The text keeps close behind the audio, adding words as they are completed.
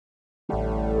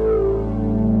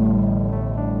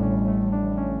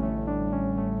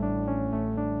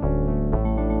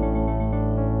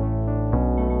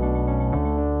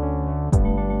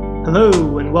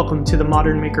Hello, and welcome to the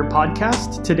Modern Maker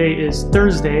Podcast. Today is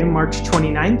Thursday, March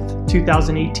 29th,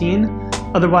 2018,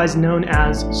 otherwise known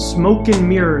as Smoke and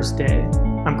Mirrors Day.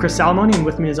 I'm Chris Salamone, and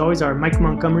with me as always are Mike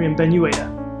Montgomery and Ben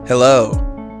Ueda. Hello.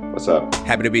 What's up?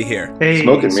 Happy to be here. Hey,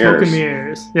 Smoke and Mirrors. Smoke and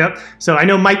Mirrors. Yep. So I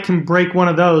know Mike can break one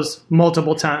of those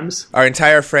multiple times. Our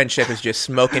entire friendship is just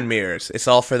smoke and mirrors. It's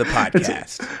all for the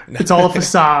podcast. It's all a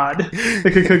facade.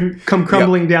 It could come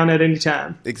crumbling down at any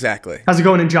time. Exactly. How's it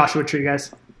going in Joshua Tree,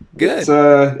 guys? Good.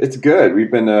 It's good.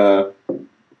 We've been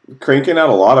cranking out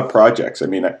a lot of projects. I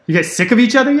mean, You guys sick of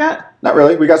each other yet? not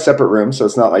really. We got separate rooms, so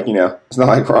it's not like it's not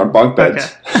like we're on bunk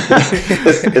beds.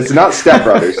 Okay. it's not Step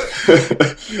Brothers,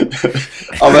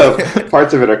 although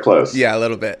parts of it are close. Yeah, a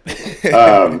little bit.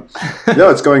 No,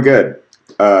 it's going good.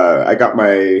 I got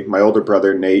my older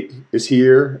brother Nate is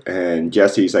here, and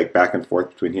Jesse's like back and forth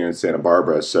between here and Santa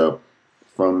Barbara. So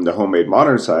from the Homemade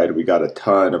Modern side, we got a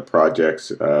ton of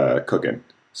projects cooking.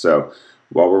 So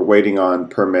while we're waiting on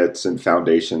permits and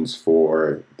foundations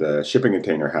for the shipping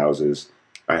container houses,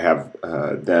 I have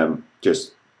them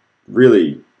just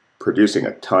really producing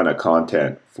a ton of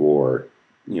content for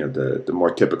the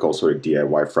more typical sort of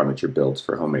DIY furniture builds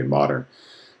for Homemade Modern.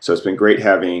 So it's been great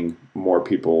having more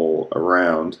people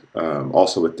around,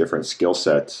 also with different skill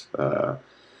sets.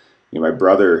 My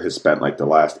brother has spent like the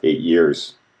last 8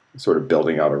 years sort of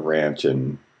building out a ranch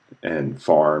and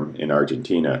farm in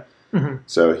Argentina. Mm-hmm.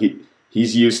 So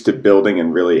he's used to building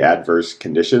in really adverse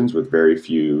conditions with very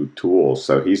few tools.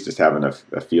 So he's just having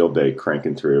a field day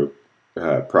cranking through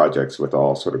projects with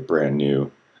all sort of brand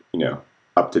new,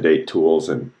 up-to-date tools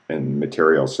and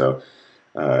materials. So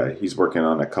he's working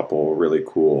on a couple really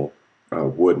cool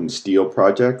wood and steel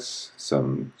projects,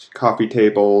 some coffee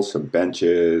tables, some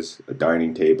benches, a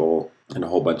dining table, and a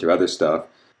whole bunch of other stuff.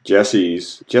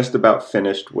 Jesse's just about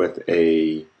finished with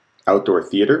a outdoor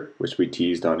theater, which we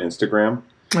teased on Instagram.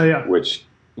 Oh, yeah. Which,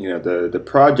 the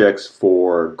projects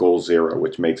for Goal Zero,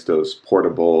 which makes those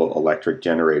portable electric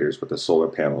generators with a solar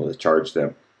panel to charge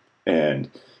them.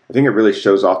 And I think it really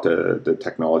shows off the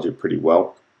technology pretty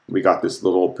well. We got this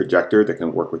little projector that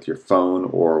can work with your phone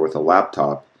or with a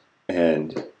laptop,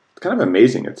 and it's kind of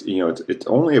amazing. It's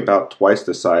only about twice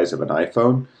the size of an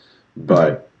iPhone,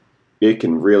 but it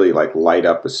can really light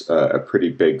up a pretty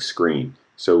big screen.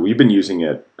 So we've been using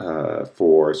it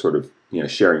for sort of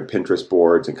sharing Pinterest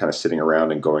boards and kind of sitting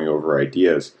around and going over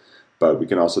ideas. But we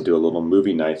can also do a little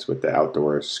movie nights with the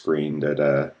outdoor screen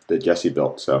that Jesse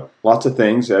built. So lots of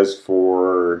things. As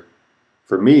for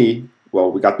me,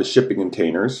 well, we got the shipping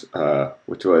containers,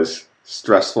 which was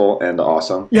stressful and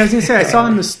awesome. Yeah, I was going to say, I saw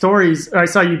in the stories, I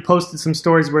saw you posted some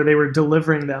stories where they were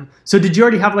delivering them. So did you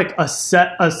already have like a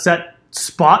set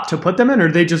spot to put them in, or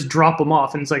did they just drop them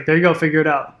off and it's like, there you go, figure it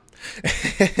out?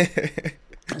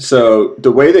 So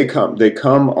the way they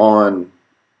come on,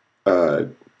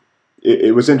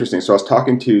 it was interesting. So I was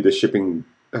talking to the shipping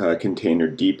container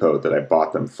depot that I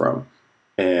bought them from,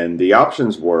 and the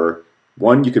options were,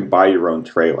 one, you can buy your own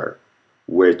trailer,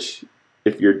 which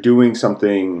if you're doing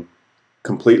something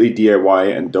completely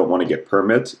DIY and don't want to get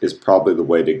permits is probably the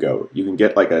way to go. You can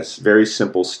get like a very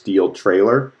simple steel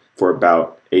trailer for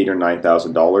about $8,000 or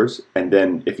 $9,000, and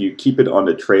then if you keep it on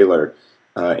the trailer,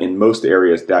 in most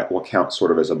areas, that will count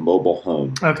sort of as a mobile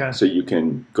home. Okay. So you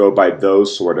can go by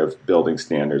those sort of building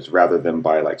standards rather than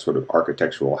by like sort of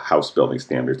architectural house building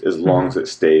standards, as long as it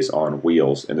stays on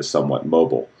wheels and is somewhat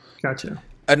mobile. Gotcha.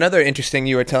 Another interesting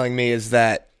you were telling me is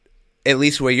that, at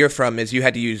least where you're from, is you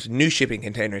had to use new shipping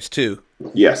containers too.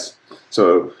 Yes.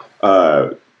 So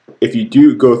if you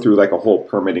do go through like a whole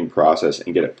permitting process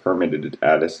and get it permitted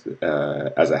as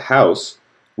a house,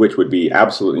 which would be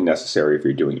absolutely necessary if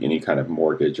you're doing any kind of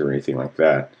mortgage or anything like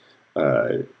that,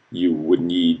 you would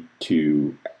need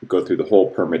to go through the whole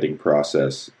permitting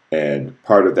process. And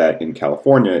part of that in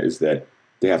California is that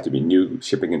they have to be new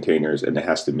shipping containers, and it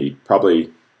has to meet,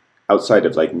 probably outside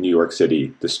of like New York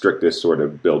City, the strictest sort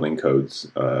of building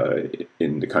codes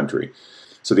in the country.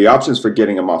 So the options for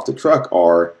getting them off the truck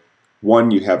are,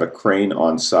 one, you have a crane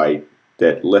on site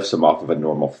that lifts them off of a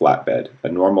normal flatbed. A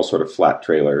normal sort of flat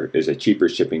trailer is a cheaper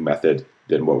shipping method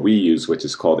than what we use, which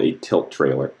is called a tilt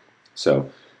trailer. So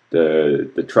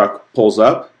the truck pulls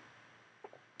up,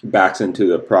 backs into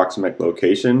the approximate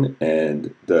location,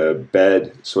 and the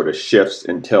bed sort of shifts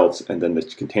and tilts, and then the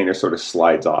container sort of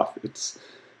slides off. It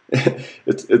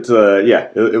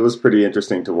was pretty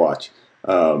interesting to watch.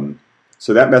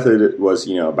 So that method was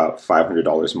about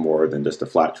 $500 more than just a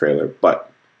flat trailer, but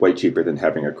way cheaper than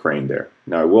having a crane there.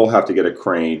 Now I will have to get a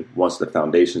crane once the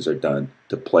foundations are done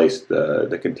to place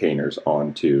the containers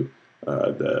onto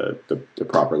the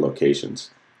proper locations.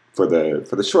 For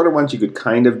the shorter ones, you could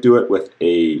kind of do it with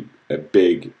a a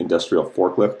big industrial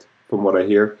forklift, from what I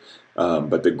hear.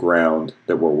 But the ground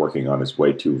that we're working on is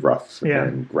way too rough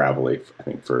and gravelly, I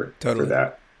think, for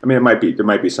that. I mean, there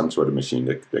might be some sort of machine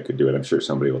that could do it. I'm sure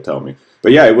somebody will tell me.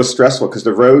 But yeah, it was stressful because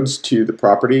the roads to the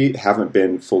property haven't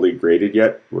been fully graded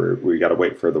yet. We got to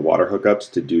wait for the water hookups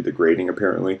to do the grading,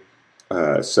 apparently.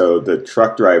 So the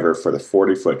truck driver for the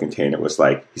 40-foot container was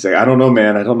like, he's like, I don't know,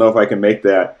 man. I don't know if I can make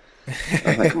that.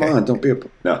 I'm like, come on, don't be a...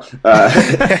 No.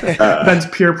 Ben's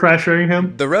peer pressuring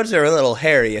him. The roads are a little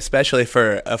hairy, especially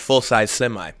for a full-size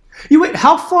semi. Wait,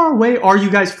 how far away are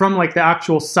you guys from like the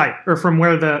actual site or from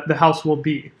where the house will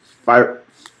be? 5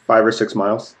 or 6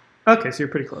 miles. Okay, so you're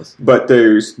pretty close. But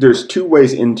there's 2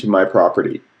 ways into my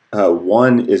property.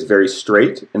 One is very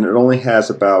straight, and it only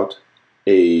has about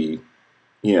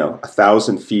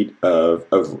 1,000 feet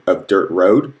of dirt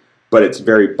road, but it's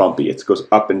very bumpy. It goes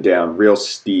up and down, real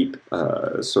steep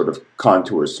sort of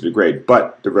contours to the grade,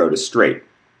 but the road is straight.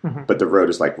 Mm-hmm. But the road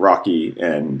is like rocky,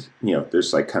 and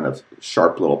there's like kind of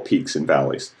sharp little peaks and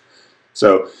valleys.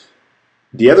 So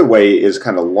the other way is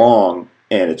kind of long,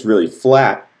 and it's really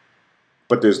flat,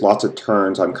 but there's lots of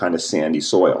turns on kind of sandy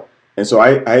soil. And so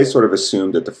I sort of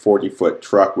assumed that the 40-foot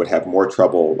truck would have more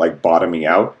trouble like bottoming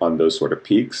out on those sort of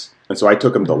peaks. And so I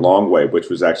took them the long way, which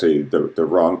was actually the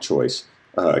wrong choice,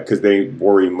 because they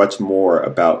worry much more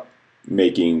about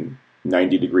making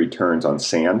 90-degree turns on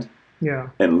sand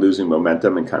and losing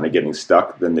momentum and kind of getting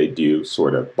stuck than they do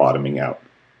sort of bottoming out.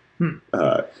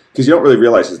 Because you don't really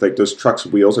realize is like those trucks'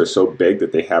 wheels are so big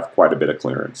that they have quite a bit of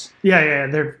clearance. Yeah.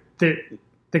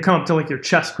 They come up to like your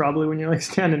chest probably when you're like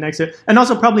standing next to it. And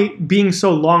also probably being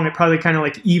so long, it probably kind of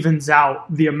like evens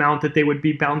out the amount that they would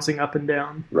be bouncing up and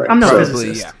down. Right. I'm no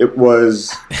physicist. Yeah. It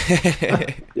was,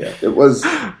 it was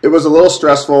a little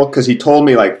stressful because he told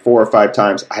me like 4 or 5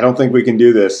 times, I don't think we can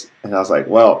do this. And I was like,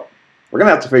 well, we're going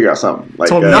to have to figure out something.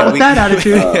 Like, not with that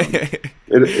attitude.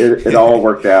 It all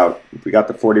worked out. We got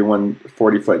the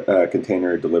 40-foot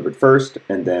container delivered first,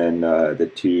 and then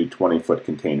the 2 20-foot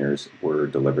containers were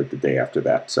delivered the day after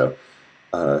that. So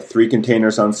 3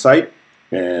 containers on site,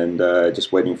 and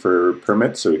just waiting for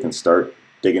permits so we can start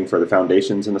digging for the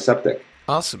foundations and the septic.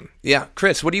 Awesome. Yeah.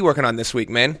 Chris, what are you working on this week,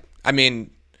 man? I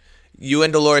mean, you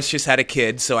and Dolores just had a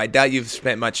kid, so I doubt you've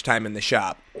spent much time in the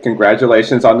shop.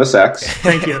 Congratulations on the sex.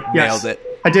 Thank you. Yes. Nailed it.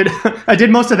 I did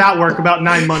most of that work about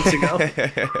 9 months ago.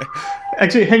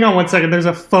 Actually, hang on one second. There's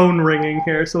a phone ringing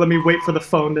here, so let me wait for the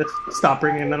phone to stop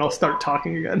ringing, and then I'll start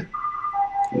talking again.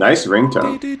 Nice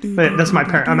ringtone. Wait, that's my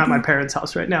parent. I'm at my parents'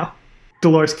 house right now.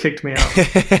 Dolores kicked me out.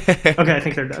 Okay, I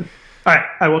think they're done. All right,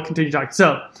 I will continue talking.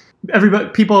 So,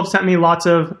 people have sent me lots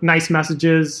of nice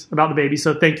messages about the baby,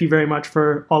 so thank you very much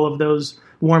for all of those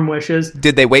warm wishes.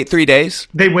 Did they wait 3 days?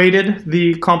 They waited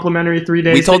the complimentary 3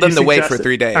 days. We told them to wait for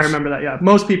 3 days. I remember that, yeah.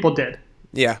 Most people did.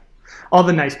 Yeah. All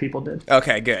the nice people did.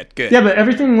 Okay, good. Yeah, but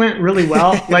everything went really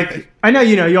well. Like, I know,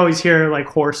 you always hear, like,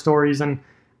 horror stories, and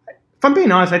if I'm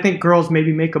being honest, I think girls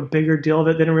maybe make a bigger deal of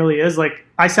it than it really is. Like,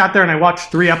 I sat there and I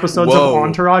watched 3 episodes of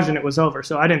Entourage, and it was over,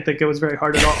 so I didn't think it was very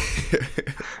hard at all.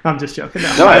 I'm just joking.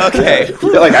 No, okay.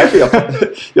 You're like, I feel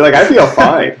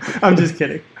fine. I'm just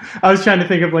kidding. I was trying to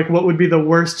think of like what would be the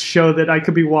worst show that I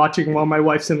could be watching while my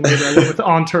wife's in labor. I went with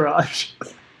Entourage.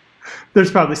 There's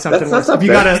probably something worse. If you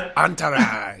gotta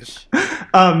Entourage.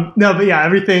 No, but yeah,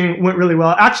 everything went really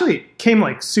well. Actually, it came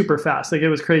like super fast. Like it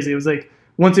was crazy. It was like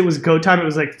once it was go time, it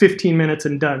was like 15 minutes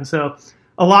and done. So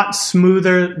a lot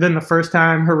smoother than the first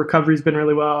time. Her recovery's been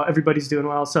really well. Everybody's doing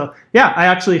well. So yeah, I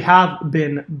actually have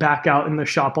been back out in the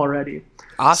shop already.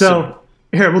 Awesome. So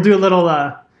here, we'll do a little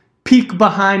peek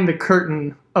behind the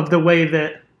curtain of the way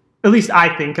that at least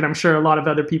I think, and I'm sure a lot of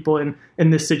other people in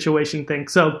this situation think.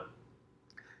 So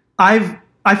I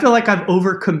feel like I've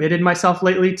overcommitted myself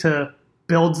lately to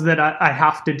builds that I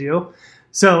have to do.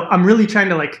 So I'm really trying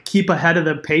to like keep ahead of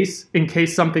the pace in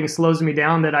case something slows me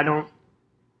down that I don't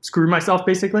screw myself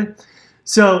basically.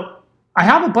 So I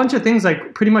have a bunch of things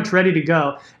like pretty much ready to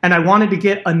go. And I wanted to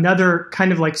get another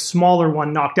kind of like smaller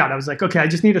one knocked out. I was like, okay, I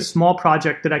just need a small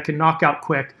project that I can knock out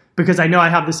quick because I know I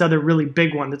have this other really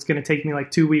big one that's going to take me like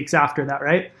 2 weeks after that,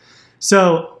 right?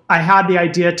 So I had the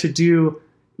idea to do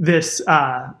this,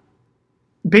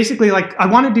 basically like I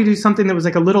wanted to do something that was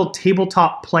like a little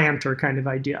tabletop planter kind of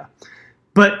idea.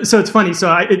 But so it's funny.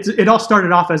 So it all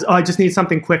started off as, I just need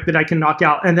something quick that I can knock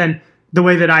out. And then the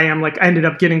way that I am, like I ended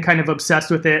up getting kind of obsessed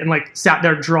with it and like sat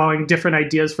there drawing different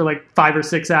ideas for like 5 or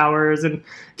 6 hours and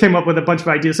came up with a bunch of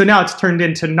ideas. So now it's turned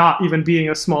into not even being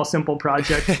a small, simple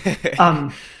project.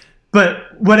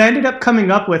 But what I ended up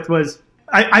coming up with was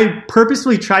I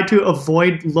purposely tried to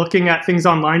avoid looking at things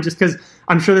online just because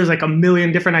I'm sure there's like a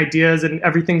million different ideas and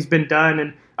everything's been done.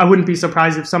 And I wouldn't be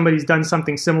surprised if somebody's done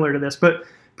something similar to this. But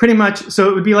pretty much, so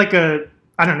it would be like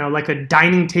like a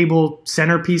dining table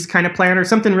centerpiece kind of plan or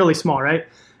something really small, right?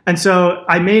 And so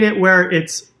I made it where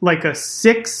it's like a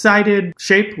 6-sided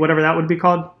shape, whatever that would be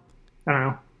called. I don't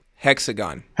know.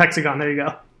 Hexagon. Hexagon, there you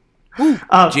go.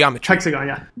 Geometry. Hexagon,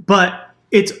 yeah. But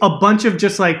it's a bunch of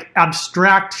just like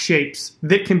abstract shapes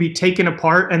that can be taken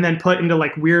apart and then put into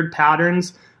like weird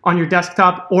patterns on your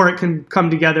desktop, or it can come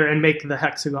together and make the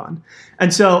hexagon.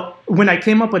 And so when I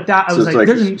came up with that, I was like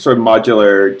sort of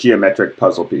modular geometric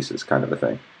puzzle pieces kind of a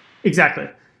thing. Exactly.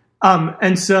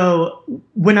 And so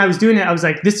when I was doing it, I was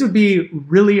like, this would be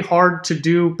really hard to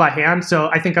do by hand. So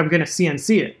I think I'm going to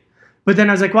CNC it. But then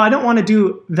I was like, well, I don't want to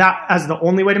do that as the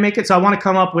only way to make it. So I want to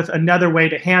come up with another way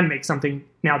to hand make something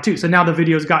now too. So now the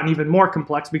video's gotten even more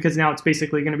complex because now it's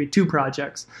basically going to be 2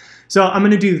 projects. So I'm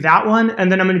going to do that one.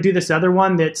 And then I'm going to do this other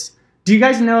one that's, do you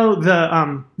guys know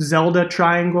the Zelda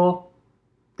triangle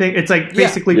thing? It's like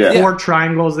basically 4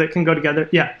 triangles that can go together.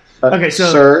 Yeah. Okay.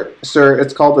 So Sir,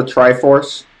 it's called the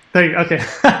Triforce. Okay.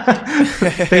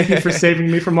 Thank you for saving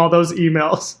me from all those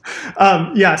emails.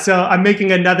 So I'm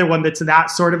making another one that's that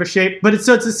sort of a shape, but it's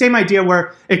the same idea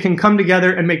where it can come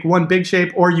together and make one big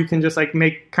shape, or you can just like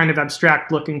make kind of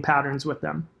abstract looking patterns with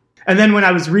them. And then when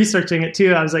I was researching it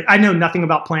too, I was like, I know nothing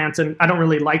about plants and I don't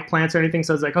really like plants or anything.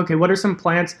 So I was like, okay, what are some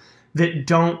plants that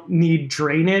don't need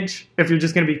drainage if you're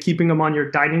just going to be keeping them on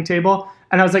your dining table?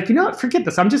 And I was like, you know what, forget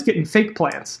this. I'm just getting fake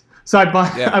plants. So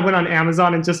I went on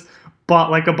Amazon and just bought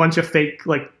like a bunch of fake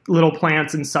like little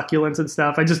plants and succulents and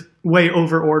stuff. I just way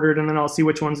over ordered, and then I'll see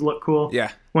which ones look cool.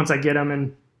 Yeah. Once I get them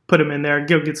and put them in there,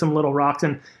 go get some little rocks,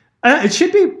 and it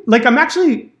should be like, I'm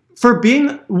actually, for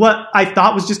being what I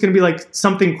thought was just going to be like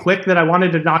something quick that I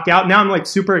wanted to knock out. Now I'm like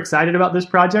super excited about this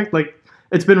project. Like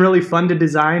it's been really fun to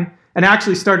design, and I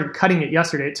actually started cutting it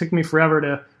yesterday. It took me forever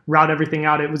to route everything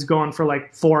out. It was going for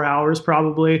like 4 hours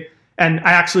probably. And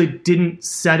I actually didn't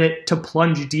set it to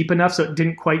plunge deep enough, so it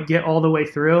didn't quite get all the way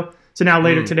through. So now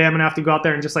later today, I'm going to have to go out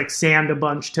there and just like sand a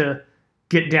bunch to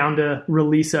get down to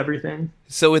release everything.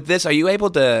 So with this, are you able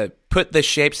to put the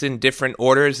shapes in different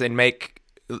orders and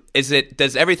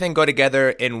does everything go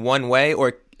together in one way,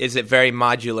 or is it very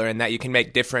modular in that you can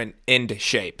make different end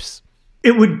shapes?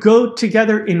 It would go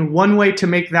together in one way to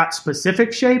make that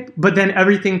specific shape, but then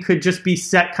everything could just be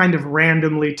set kind of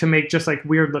randomly to make just like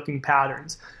weird looking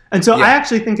patterns. And so I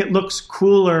actually think it looks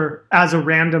cooler as a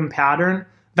random pattern.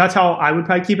 That's how I would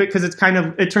probably keep it, because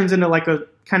it turns into like a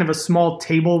kind of a small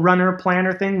table runner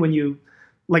planner thing when you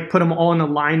like put them all in a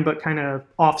line but kind of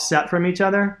offset from each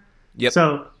other. Yep.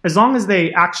 So as long as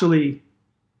they actually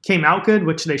came out good,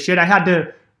 which they should,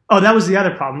 that was the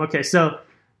other problem. Okay, so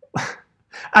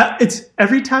it's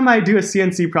every time I do a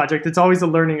CNC project, it's always a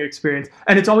learning experience.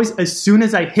 And it's always as soon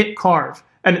as I hit carve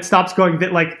and it stops going,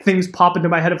 that like things pop into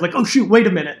my head of like, oh shoot, wait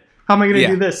a minute. How am I going to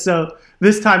do this? So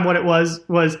this time what it was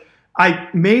I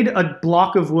made a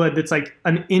block of wood that's like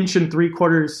 1 3/4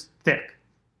 inches thick.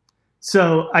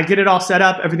 So I get it all set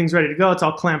up. Everything's ready to go. It's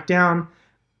all clamped down.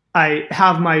 I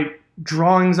have my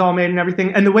drawings all made and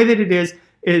everything. And the way that it is,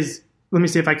 let me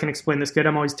see if I can explain this good.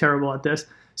 I'm always terrible at this.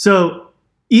 So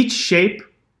each shape,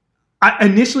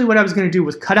 initially what I was going to do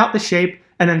was cut out the shape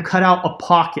and then cut out a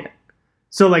pocket.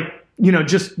 So like,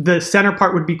 just the center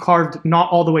part would be carved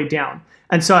not all the way down.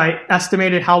 And so I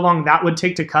estimated how long that would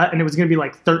take to cut, and it was going to be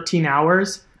like 13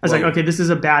 hours. I was like, okay, this is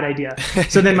a bad idea.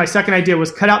 So then my second idea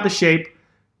was cut out the shape,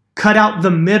 cut out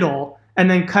the middle, and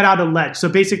then cut out a ledge. So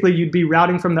basically you'd be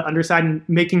routing from the underside and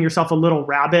making yourself a little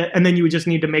rabbet, and then you would just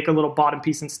need to make a little bottom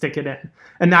piece and stick it in.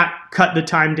 And that cut the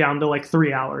time down to like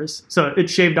 3 hours. So it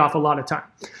shaved off a lot of time.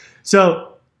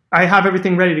 So I have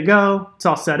everything ready to go. It's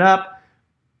all set up.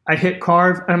 I hit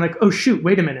carve, and I'm like, oh shoot,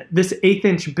 wait a minute. This 1/8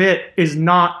 inch bit is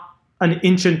not 1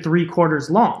 3/4 inches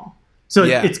long. So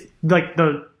it's like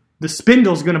the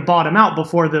spindle's going to bottom out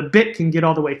before the bit can get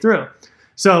all the way through.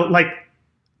 So like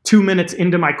 2 minutes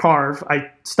into my carve,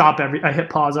 I hit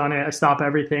pause on it. I stop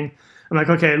everything. I'm like,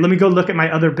 okay, let me go look at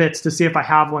my other bits to see if I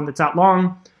have one that's that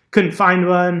long. Couldn't find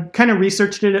one. Kind of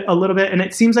researched it a little bit, and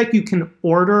it seems like you can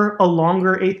order a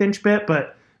longer 1/8 inch bit,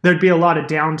 but there'd be a lot of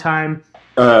downtime.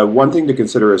 One thing to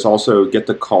consider is also get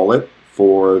the collet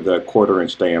for the 1/4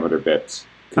 inch diameter bits,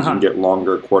 because you can get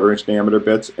longer 1/4 inch diameter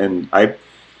bits. And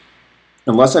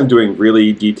unless I'm doing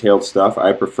really detailed stuff,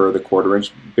 I prefer the 1/4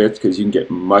 inch bits because you can get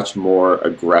much more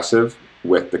aggressive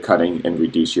with the cutting and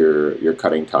reduce your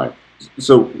cutting time.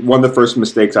 So one of the first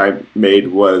mistakes I made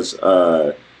was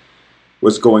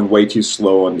was going way too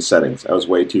slow on the settings. I was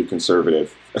way too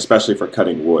conservative, especially for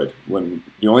cutting wood. When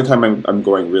the only time I'm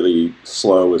going really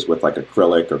slow is with like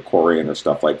acrylic or Corian or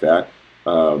stuff like that,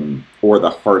 or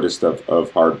the hardest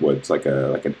of hardwoods, like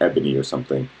an ebony or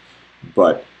something.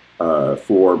 But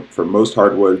for most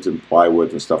hardwoods and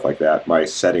plywoods and stuff like that, my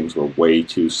settings were way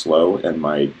too slow, and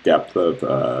my depth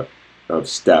of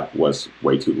step was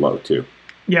way too low too.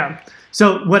 Yeah.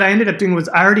 So what I ended up doing was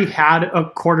I already had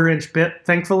a 1/4-inch bit,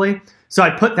 thankfully. So I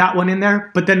put that one in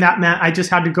there, but then that meant I just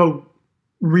had to go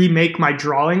remake my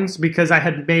drawings because I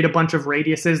had made a bunch of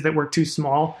radiuses that were too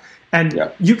small. And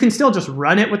you can still just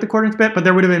run it with the 1/4-inch bit, but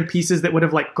there would have been pieces that would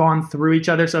have like gone through each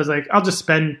other. So I was like, I'll just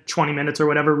spend 20 minutes or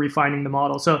whatever refining the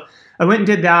model. So I went and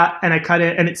did that, and I cut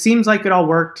it, and it seems like it all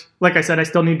worked. Like I said, I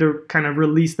still need to kind of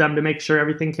release them to make sure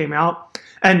everything came out.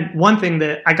 And one thing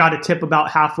that I got a tip about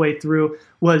halfway through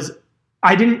was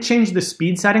I didn't change the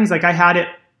speed settings. Like I had it,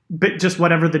 but just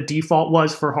whatever the default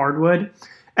was for hardwood.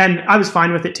 And I was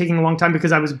fine with it taking a long time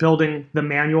because I was building the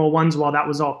manual ones while that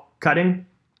was all cutting.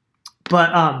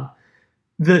 But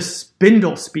the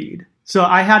spindle speed. So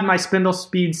I had my spindle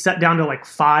speed set down to like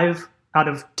 5 out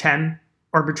of 10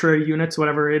 arbitrary units,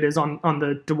 whatever it is on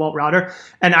the DeWalt router.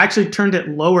 And I actually turned it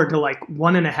lower to like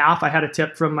 1.5. I had a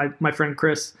tip from my friend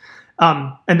Chris.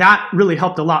 And that really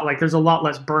helped a lot. Like there's a lot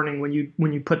less burning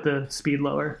when you put the speed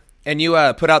lower. And you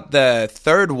put out the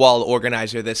third wall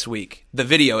organizer this week, the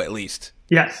video at least.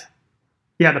 Yes.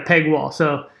 Yeah, the peg wall.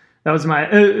 So that was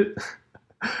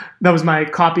my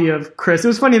copy of Chris. It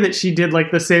was funny that she did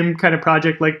like the same kind of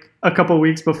project like a couple of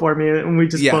weeks before me, and we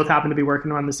just both happened to be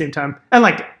working on the same time. And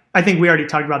like I think we already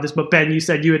talked about this, but Ben, you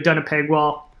said you had done a peg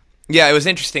wall. Yeah, it was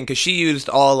interesting because she used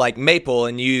all like maple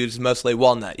and you used mostly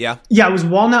walnut, yeah? Yeah, it was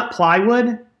walnut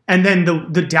plywood, and then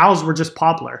the dowels were just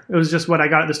poplar. It was just what I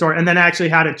got at the store. And then I actually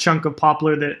had a chunk of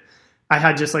poplar that I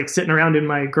had just like sitting around in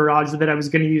my garage that I was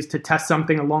going to use to test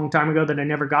something a long time ago that I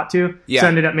never got to. Yeah. So I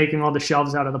ended up making all the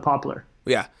shelves out of the poplar.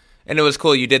 Yeah, and it was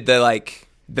cool. You did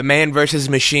the man versus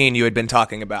machine you had been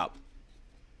talking about.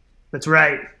 That's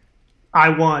right. I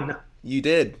won. You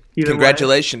did.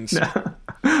 Congratulations.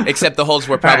 Except the holes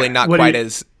were probably not quite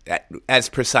as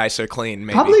precise or clean,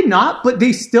 maybe. Probably not, but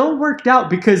they still worked out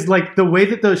because like the way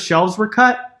that those shelves were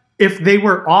cut, if they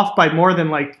were off by more than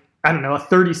like, I don't know, a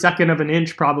 32nd of an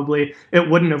inch probably, it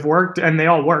wouldn't have worked, and they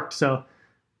all worked, so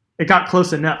it got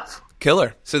close enough.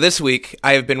 Killer. So this week,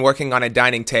 I have been working on a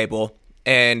dining table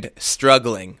and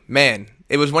struggling. Man,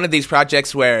 it was one of these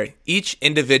projects where each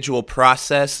individual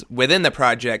process within the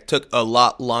project took a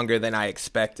lot longer than I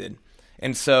expected.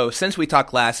 And so since we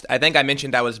talked last, I think I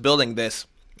mentioned I was building this,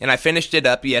 and I finished it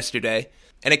up yesterday,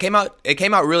 and it came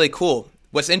out really cool.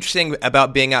 What's interesting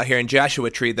about being out here in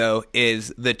Joshua Tree, though,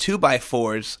 is the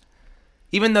 2x4s,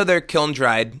 even though they're kiln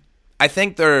dried, I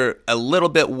think they're a little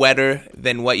bit wetter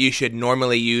than what you should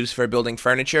normally use for building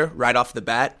furniture right off the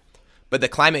bat. But the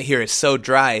climate here is so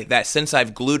dry that since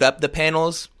I've glued up the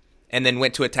panels and then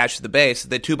went to attach to the base,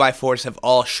 the 2x4s have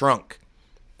all shrunk.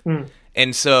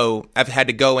 And so I've had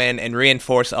to go in and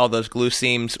reinforce all those glue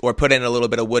seams or put in a little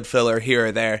bit of wood filler here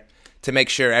or there to make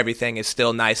sure everything is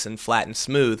still nice and flat and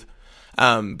smooth.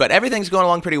 But everything's going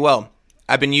along pretty well.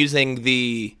 I've been using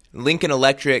the Lincoln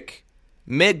Electric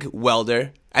MIG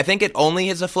welder. I think it only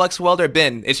is a flux welder.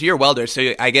 Ben, it's your welder,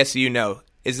 so I guess you know.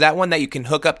 Is that one that you can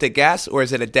hook up to gas, or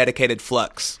is it a dedicated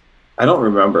flux? I don't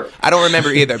remember. I don't remember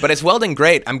either, but it's welding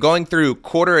great. I'm going through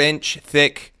 1/4-inch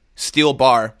thick steel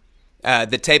bar.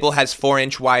 The table has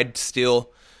 4-inch wide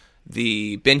steel.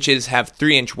 The benches have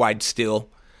 3-inch wide steel.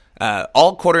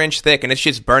 All 1/4-inch thick, and it's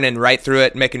just burning right through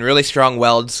it, making really strong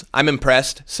welds. I'm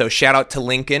impressed, so shout out to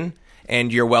Lincoln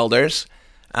and your welders.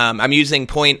 I'm using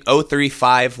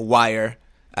 .035 wire,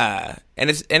 and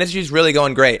it's just really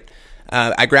going great.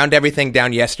 I ground everything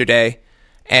down yesterday,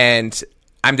 and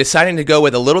I'm deciding to go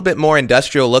with a little bit more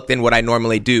industrial look than what I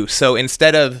normally do. So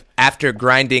instead of, after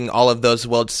grinding all of those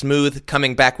welds smooth,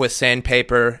 coming back with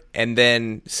sandpaper and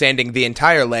then sanding the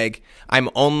entire leg, I'm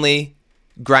only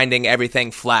grinding everything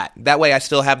flat. That way I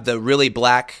still have the really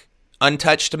black,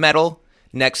 untouched metal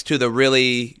next to the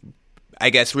really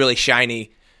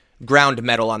shiny ground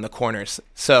metal on the corners.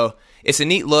 So it's a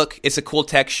neat look. It's a cool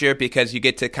texture because you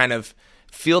get to kind of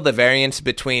feel the variance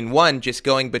between just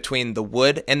going between the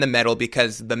wood and the metal,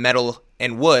 because the metal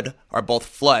and wood are both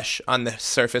flush on the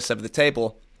surface of the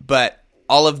table. But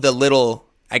all of the little,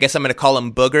 I guess I'm going to call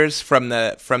them boogers from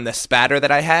the spatter that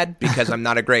I had, because I'm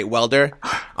not a great welder.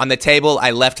 On the table,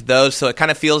 I left those, so it kind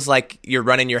of feels like you're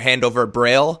running your hand over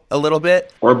braille a little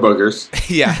bit. Or boogers.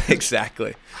 Yeah,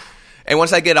 exactly. And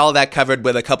once I get all that covered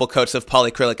with a couple coats of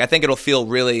polyacrylic, I think it'll feel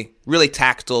really, really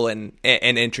tactile and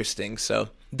interesting. So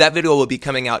That video will be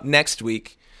coming out next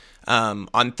week.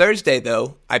 On Thursday,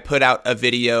 though, I put out a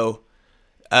video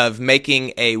of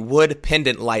making a wood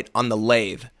pendant light on the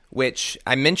lathe, which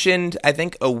I mentioned, I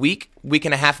think, a week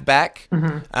and a half back.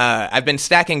 I've been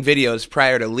stacking videos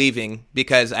prior to leaving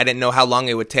because I didn't know how long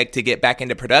it would take to get back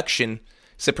into production.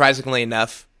 Surprisingly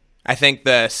enough, I think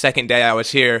the second day I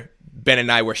was here, Ben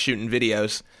and I were shooting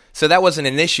videos. So that wasn't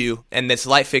an issue, and this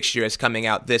light fixture is coming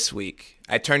out this week.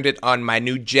 I turned it on my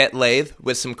new jet lathe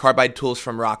with some carbide tools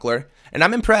from Rockler, and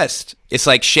I'm impressed. It's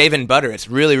like shaving butter. It's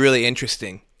really, really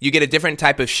interesting. You get a different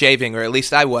type of shaving, or at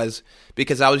least I was,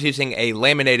 because I was using a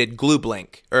laminated glue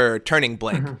blank, or turning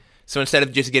blank. So instead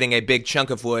of just getting a big chunk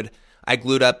of wood, I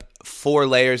glued up 4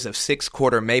 layers of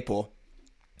 6/4 maple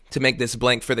to make this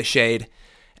blank for the shade.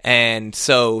 And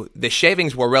so the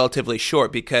shavings were relatively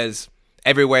short because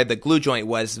everywhere the glue joint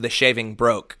was, the shaving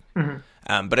broke.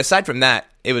 But aside from that,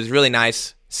 it was really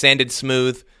nice, sanded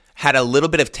smooth, had a little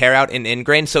bit of tear out in end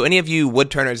grain. So any of you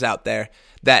wood turners out there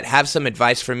that have some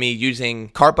advice for me using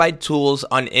carbide tools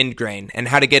on end grain and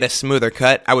how to get a smoother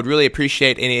cut, I would really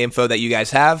appreciate any info that you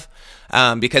guys have,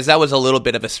 because that was a little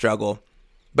bit of a struggle.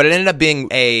 But it ended up being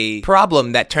a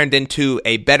problem that turned into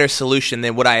a better solution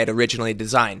than what I had originally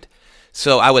designed.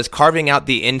 So I was carving out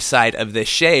the inside of this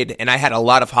shade, and I had a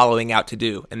lot of hollowing out to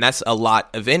do, and that's a lot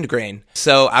of end grain.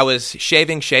 So I was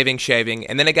shaving,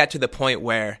 and then it got to the point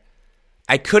where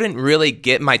I couldn't really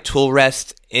get my tool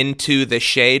rest into the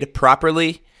shade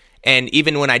properly, and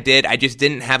even when I did, I just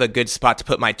didn't have a good spot to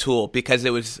put my tool because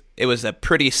it was a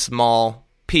pretty small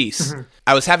piece.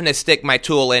 I was having to stick my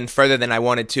tool in further than I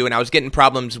wanted to, and I was getting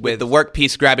problems with the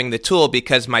workpiece grabbing the tool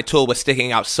because my tool was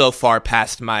sticking out so far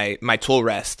past my tool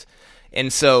rest.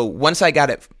 And so once I got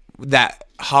that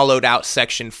hollowed out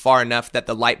section far enough that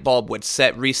the light bulb would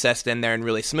set recessed in there and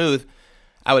really smooth,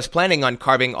 I was planning on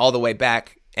carving all the way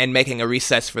back and making a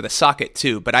recess for the socket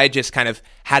too, but I just kind of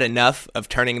had enough of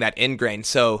turning that end grain.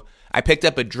 So I picked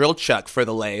up a drill chuck for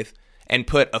the lathe and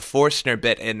put a Forstner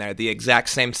bit in there, the exact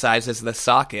same size as the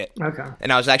socket. Okay.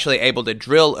 And I was actually able to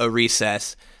drill a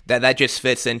recess that just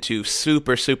fits into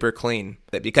super, super clean.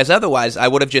 Because otherwise, I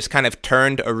would have just kind of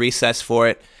turned a recess for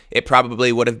it. It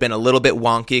probably would have been a little bit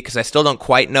wonky because I still don't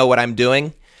quite know what I'm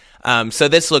doing. So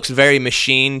this looks very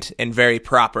machined and very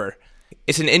proper.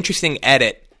 It's an interesting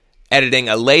editing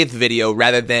a lathe video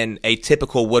rather than a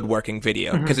typical woodworking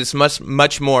video because it's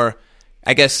much more,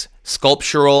 I guess,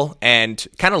 sculptural and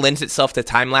kind of lends itself to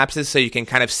time lapses so you can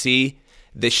kind of see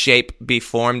the shape be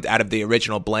formed out of the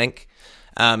original blank.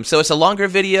 So it's a longer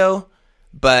video,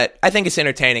 but I think it's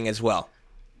entertaining as well.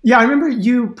 Yeah, I remember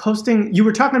you posting, you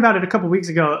were talking about it a couple weeks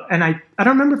ago, and I don't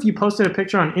remember if you posted a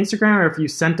picture on Instagram or if you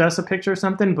sent us a picture or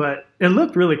something, but it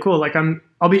looked really cool. Like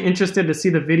I'll be interested to see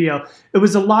the video. It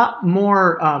was a lot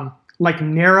more like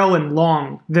narrow and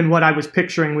long than what I was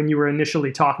picturing when you were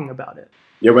initially talking about it.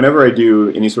 Yeah, whenever I do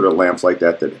any sort of lamps like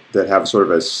that have sort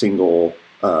of a single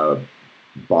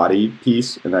body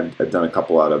piece, and I've done a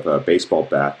couple out of baseball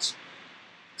bats,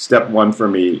 step one for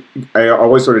me, I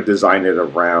always sort of design it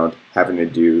around having to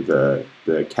do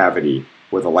the cavity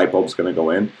where the light bulb's going to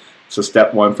go in. So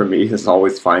step one for me is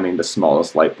always finding the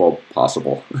smallest light bulb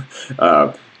possible,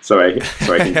 so I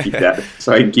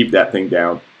can keep that thing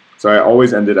down. So I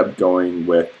always ended up going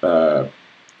with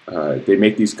they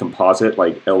make these composite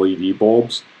like LED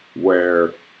bulbs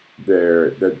where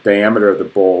the diameter of the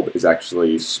bulb is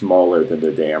actually smaller than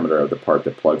the diameter of the part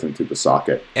that plugs into the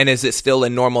socket. And is it still a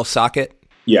normal socket?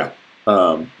 Yeah.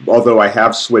 Although I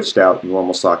have switched out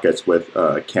normal sockets with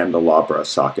candelabra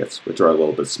sockets, which are a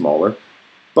little bit smaller.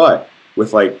 But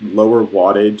with like lower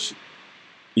wattage,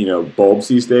 bulbs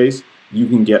these days, you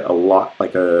can get a lot,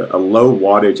 like a low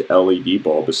wattage LED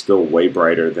bulb is still way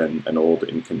brighter than an old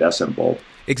incandescent bulb.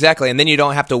 Exactly, and then you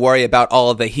don't have to worry about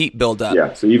all of the heat buildup.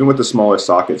 Yeah, so even with the smaller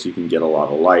sockets, you can get a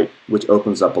lot of light, which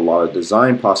opens up a lot of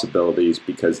design possibilities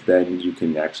because then you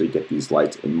can actually get these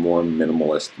lights in more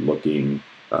minimalist looking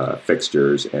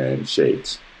fixtures and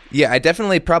shades. Yeah, I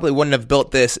definitely probably wouldn't have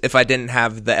built this if I didn't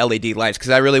have the LED lights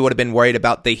because I really would have been worried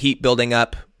about the heat building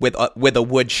up with a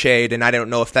wood shade, and I don't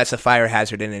know if that's a fire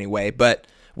hazard in any way. But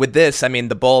with this, I mean,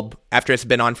 the bulb, after it's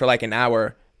been on for like an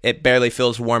hour, it barely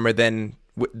feels warmer than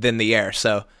the air.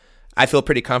 So I feel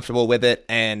pretty comfortable with it.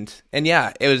 And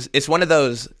yeah, it's one of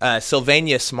those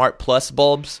Sylvania Smart Plus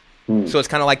bulbs. So it's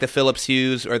kind of like the Philips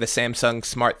Hue or the Samsung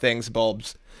Smart Things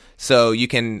bulbs. So you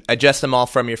can adjust them all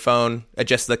from your phone,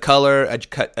 adjust the color,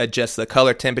 adjust the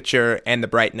color temperature, and the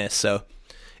brightness. So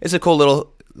it's a cool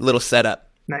little setup.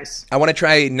 Nice. I want to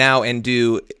try now and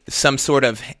do some sort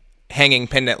of hanging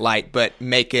pendant light, but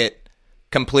make it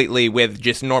completely with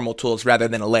just normal tools rather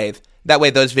than a lathe. That way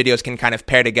those videos can kind of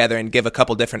pair together and give a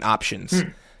couple different options.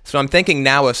 So I'm thinking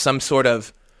now of some sort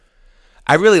of,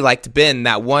 I really liked, Ben,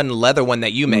 that one leather one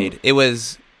that you made. It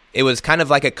was kind of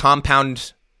like a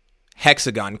compound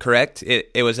hexagon, correct?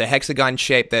 It was a hexagon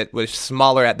shape that was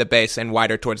smaller at the base and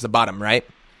wider towards the bottom, right?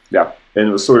 Yeah, and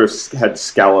it was sort of had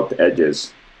scalloped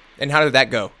edges. And how did that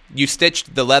go? You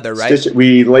stitched the leather, right?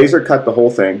 We laser cut the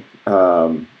whole thing,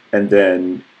 and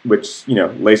then, which,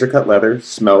 laser cut leather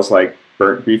smells like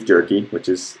burnt beef jerky, which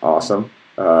is awesome.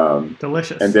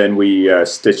 Delicious. And then we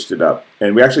stitched it up,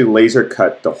 and we actually laser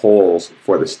cut the holes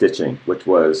for the stitching, which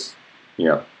was,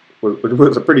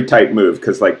 was a pretty tight move,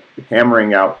 because like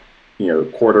hammering out,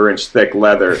 1/4-inch thick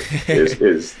leather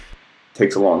is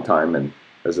takes a long time and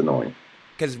is annoying.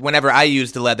 Because whenever I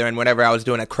used the leather and whenever I was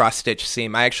doing a cross-stitch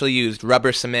seam, I actually used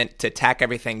rubber cement to tack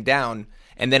everything down,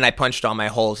 and then I punched all my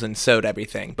holes and sewed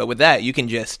everything. But with that, you can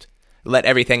just let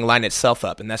everything line itself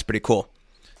up, and that's pretty cool.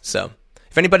 So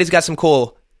if anybody's got some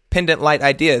cool pendant light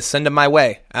ideas, send them my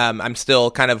way. I'm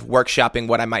still kind of workshopping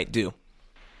what I might do.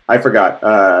 I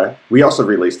forgot. We also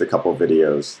released a couple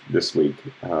videos this week.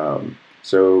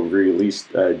 So we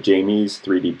released Jamie's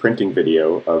 3D printing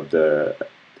video of the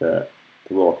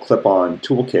little clip-on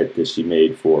toolkit that she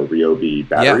made for Ryobi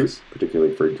batteries,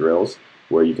 particularly for drills,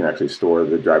 where you can actually store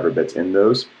the driver bits in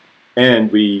those.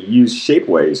 And we use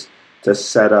Shapeways to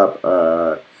set up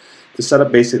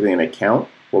basically an account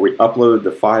where we upload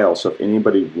the file. So if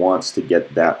anybody wants to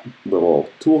get that little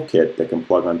toolkit that can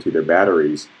plug onto their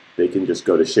batteries, they can just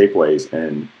go to Shapeways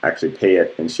and actually pay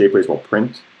it, and Shapeways will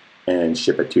print and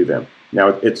ship it to them. Now,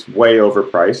 it's way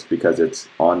overpriced because it's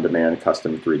on-demand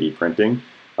custom 3D printing,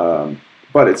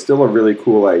 but it's still a really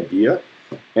cool idea.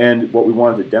 And what we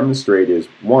wanted to demonstrate is,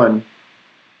 one,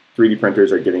 3D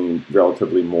printers are getting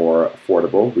relatively more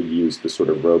affordable. We used the sort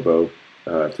of Robo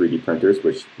 3D printers,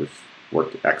 which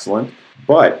worked excellent.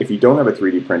 But if you don't have a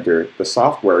 3D printer, the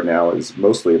software now is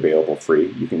mostly available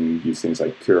free. You can use things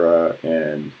like Cura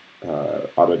and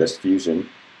Autodesk Fusion,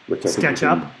 which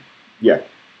SketchUp. Yeah,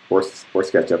 or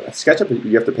SketchUp. SketchUp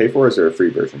you have to pay for, or is there a free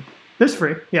version? It's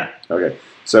free, yeah. Okay,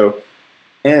 so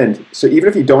even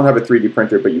if you don't have a 3D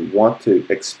printer but you want to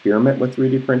experiment with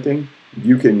 3D printing,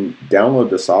 you can download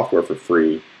the software for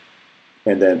free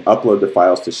and then upload the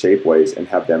files to Shapeways and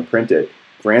have them print it.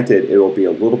 Granted, it will be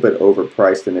a little bit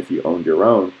overpriced than if you owned your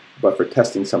own, but for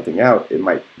testing something out,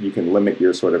 you can limit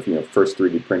your sort of first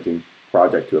 3D printing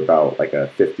project to about like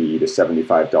a $50 to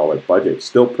 $75 budget.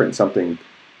 Still print something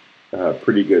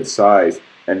pretty good size,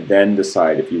 and then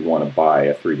decide if you want to buy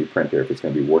a 3D printer, if it's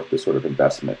going to be worth the sort of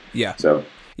investment. Yeah. So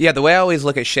yeah, the way I always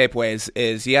look at Shapeways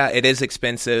is, it is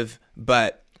expensive,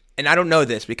 and I don't know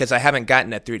this because I haven't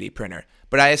gotten a 3D printer,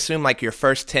 but I assume like your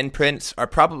first 10 prints are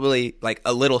probably like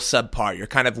a little subpar. You're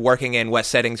kind of working in what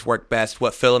settings work best,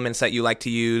 what filaments that you like to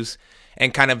use,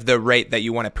 and kind of the rate that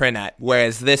you want to print at,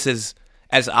 whereas this is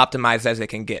as optimized as it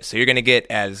can get. So you're going to get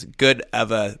as good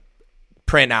of a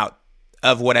printout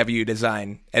of whatever you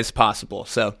design as possible.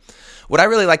 So what I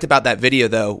really liked about that video,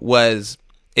 though, was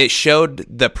it showed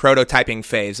the prototyping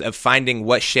phase of finding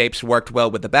what shapes worked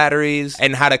well with the batteries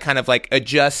and how to kind of like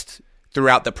adjust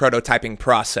throughout the prototyping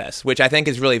process, which I think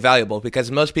is really valuable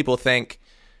because most people think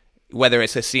whether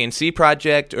it's a CNC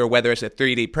project or whether it's a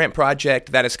 3D print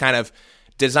project, that is kind of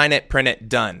design it, print it,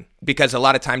 done. Because a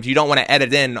lot of times you don't want to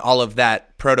edit in all of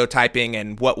that prototyping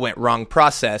and what went wrong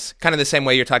process, kind of the same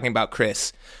way you're talking about,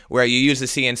 Chris, where you use the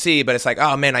CNC, but it's like,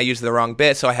 oh man, I used the wrong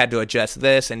bit, so I had to adjust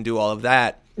this and do all of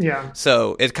that. Yeah.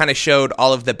 So it kind of showed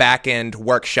all of the back-end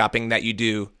workshopping that you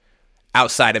do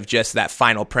outside of just that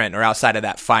final print or outside of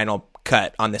that final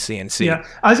cut on the CNC. Yeah,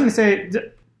 I was going to say,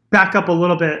 back up a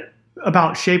little bit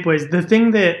about Shapeways. The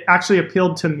thing that actually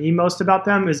appealed to me most about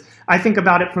them is I think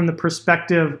about it from the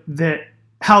perspective that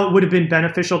how it would have been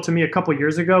beneficial to me a couple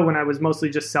years ago when I was mostly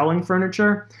just selling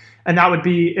furniture. And that would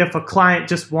be if a client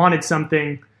just wanted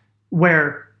something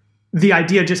where the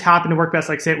idea just happened to work best,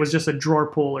 like say it was just a drawer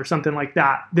pull or something like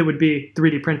that would be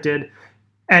 3D printed.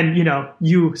 And,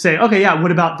 you say, okay, yeah,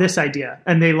 what about this idea?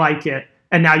 And they like it.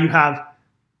 And now you have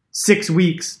 6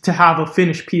 weeks to have a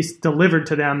finished piece delivered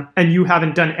to them, and you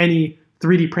haven't done any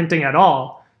 3D printing at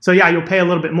all. So yeah, you'll pay a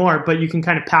little bit more, but you can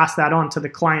kind of pass that on to the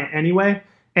client anyway.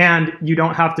 And you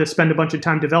don't have to spend a bunch of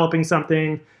time developing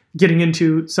something, getting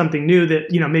into something new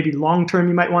that, maybe long-term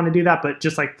you might want to do that, but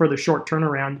just like for the short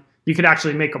turnaround, you could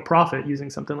actually make a profit using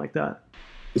something like that.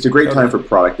 It's a great time for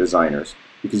product designers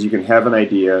because you can have an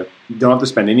idea, you don't have to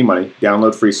spend any money,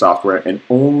 download free software, and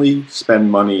only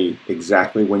spend money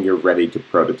exactly when you're ready to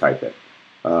prototype it.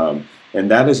 And then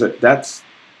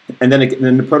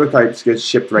the prototypes get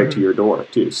shipped right to your door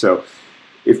too. So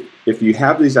if you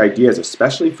have these ideas,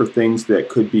 especially for things that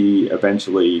could be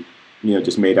eventually,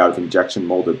 just made out of injection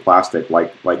molded plastic,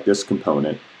 like this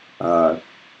component,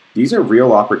 these are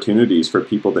real opportunities for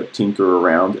people that tinker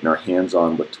around and are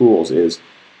hands-on with tools. A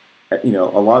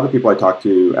lot of the people I talk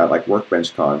to at like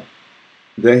WorkbenchCon,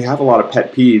 they have a lot of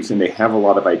pet peeves and they have a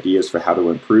lot of ideas for how to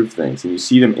improve things. And you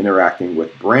see them interacting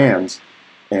with brands,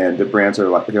 and the brands are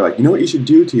like, they're like, you know what you should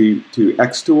do to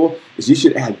X tool is you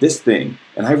should add this thing.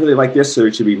 And I really like this, so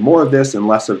it should be more of this and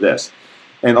less of this.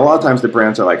 And a lot of times the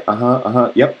brands are like,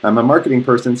 yep, I'm a marketing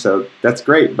person, so that's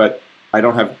great, but I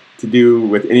don't have to do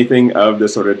with anything of the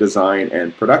sort of design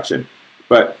and production.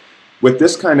 But with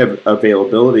this kind of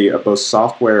availability of both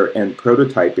software and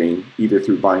prototyping, either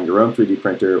through buying your own 3D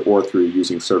printer or through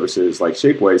using services like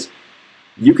Shapeways,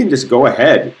 you can just go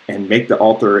ahead and make the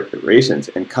alterations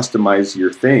and customize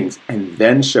your things and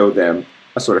then show them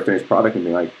a sort of finished product and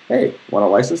be like, hey, want to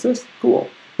license this? Cool.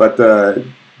 But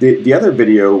the other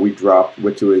video we dropped,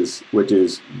 which is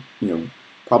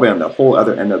probably on the whole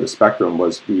other end of the spectrum,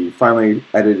 was we finally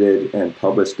edited and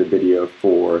published a video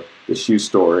for the shoe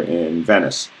store in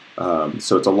Venice.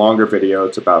 So it's a longer video.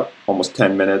 It's about almost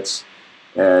 10 minutes,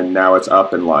 and now it's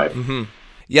up and live. Mm-hmm.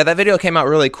 Yeah, that video came out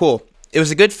really cool. It was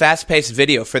a good fast-paced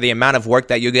video for the amount of work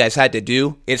that you guys had to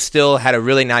do. It still had a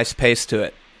really nice pace to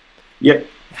it. Yep.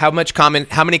 How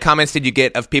many comments did you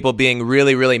get of people being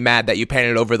really, really mad that you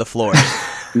painted over the floors?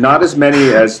 Not as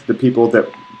many as the people that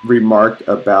remarked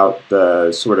about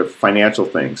the sort of financial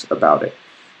things about it,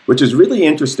 which is really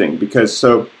interesting because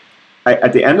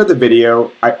at the end of the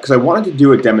video, because I wanted to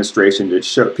do a demonstration to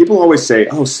show, people always say,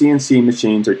 oh, CNC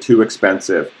machines are too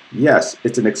expensive. Yes,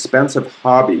 it's an expensive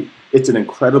hobby. It's an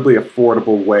incredibly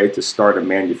affordable way to start a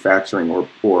manufacturing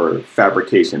or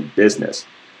fabrication business.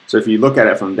 So if you look at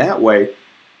it from that way,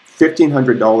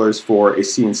 $1,500 for a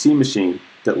CNC machine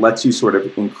that lets you sort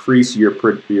of increase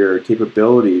your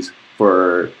capabilities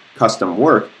for custom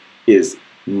work is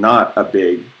not a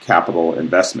big capital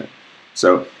investment.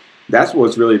 So that's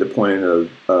what's really the point of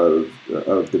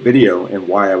the video, and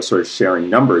why I was sort of sharing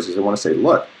numbers is I want to say,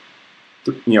 look,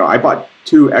 I bought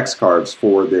 2 X-Carves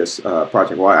for this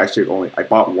project. Well, actually I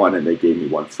bought one and they gave me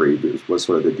one free. It was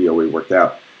sort of the deal we worked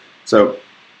out. So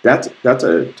that's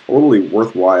a totally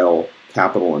worthwhile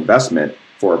capital investment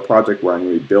for a project where I'm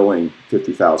going to be billing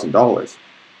 $50,000.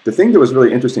 The thing that was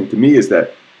really interesting to me is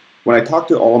that when I talk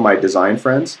to all of my design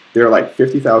friends, they're like,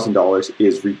 $50,000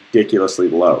 is ridiculously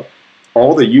low.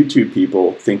 All the YouTube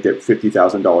people think that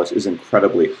 $50,000 is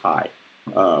incredibly high.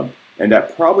 And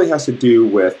that probably has to do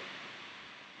with,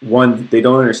 one, they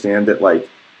don't understand that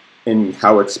in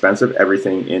how expensive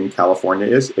everything in California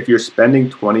is. If you're spending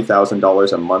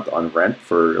 $20,000 a month on rent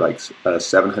for a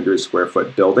 700 square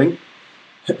foot building,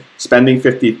 spending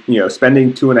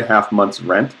 2.5 months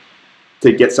rent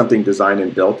to get something designed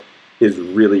and built is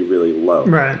really, really low.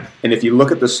 Right. And if you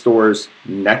look at the stores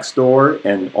next door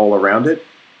and all around it,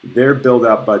 their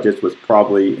build-out budgets was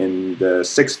probably in the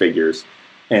 6 figures,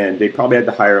 and they probably had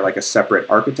to hire a separate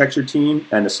architecture team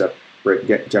and a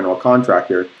separate general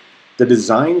contractor. The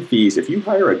design fees, if you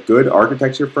hire a good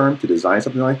architecture firm to design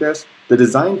something like this, the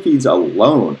design fees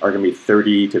alone are going to be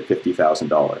 $30,000 to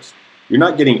 $50,000. You're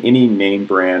not getting any name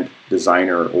brand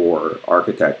designer or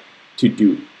architect to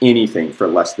do anything for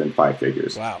less than 5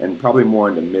 figures. Wow. And probably more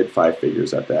in the mid 5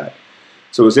 figures at that.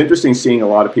 So it was interesting seeing a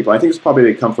lot of people. I think it's probably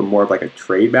they come from more of a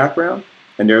trade background,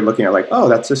 and they're looking at oh,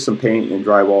 that's just some paint and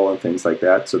drywall and things like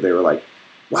that. So they were like,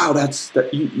 wow,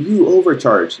 you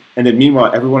overcharge. And then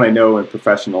meanwhile, everyone I know in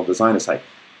professional design is like,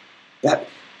 that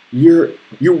you're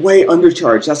way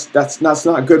undercharged. That's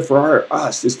not good for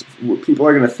us. People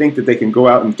are going to think that they can go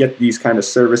out and get these kind of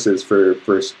services for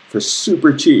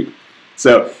super cheap.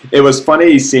 So it was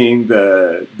funny seeing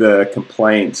the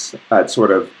complaints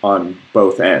sort of on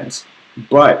both ends.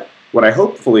 But what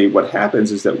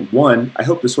happens is that, one, I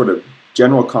hope the sort of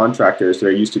general contractors that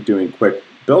are used to doing quick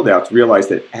build-outs realize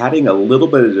that adding a little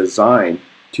bit of design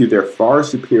to their far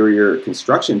superior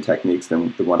construction techniques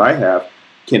than what I have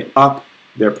can up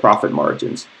their profit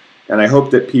margins. And I hope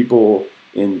that people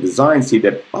in design see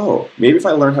that, oh, maybe if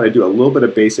I learn how to do a little bit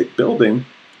of basic building,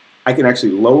 I can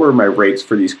actually lower my rates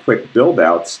for these quick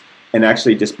build-outs and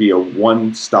actually just be a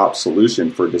one-stop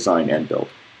solution for design and build.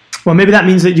 Well, maybe that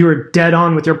means that you were dead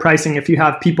on with your pricing if you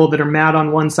have people that are mad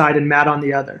on one side and mad on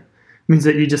the other. It means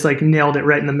that you just nailed it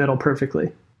right in the middle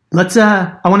perfectly.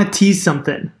 I want to tease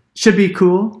something. Should be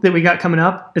cool that we got coming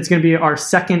up. It's going to be our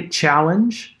second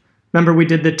challenge. Remember, we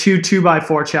did the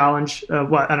 2x4 challenge.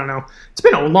 I don't know. It's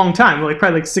been a long time.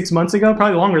 Probably 6 months ago.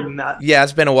 Probably longer than that. Yeah,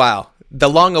 it's been a while. The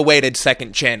long-awaited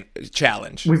second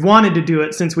challenge. We've wanted to do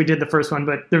it since we did the first one,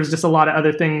 but there was just a lot of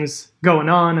other things going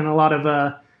on and a lot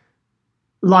of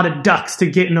lot of ducks to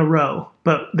get in a row,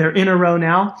 but they're in a row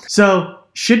now. So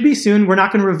should be soon. We're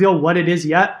not going to reveal what it is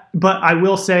yet, but I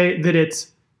will say that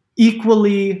it's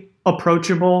equally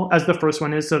approachable as the first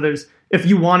one is. So if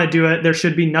you want to do it, there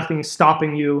should be nothing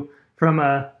stopping you from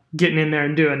getting in there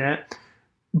and doing it.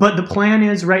 But the plan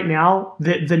is right now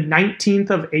that the 19th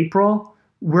of April,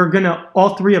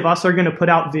 all three of us are going to put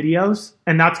out videos,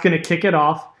 and that's going to kick it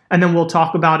off. And then we'll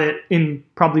talk about it in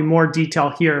probably more detail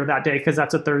here that day, because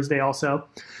that's a Thursday also.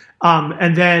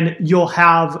 And then you'll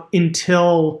have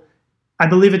until, I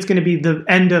believe it's going to be the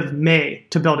end of May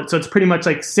to build it. So it's pretty much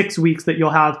like 6 weeks that you'll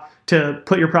have to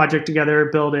put your project together,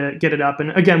 build it, get it up.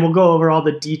 And again, we'll go over all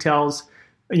the details,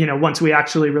 once we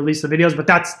actually release the videos, but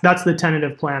that's the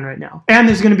tentative plan right now. And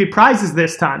there's going to be prizes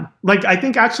this time. Like, I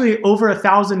think actually over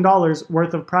 $1,000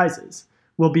 worth of prizes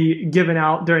will be given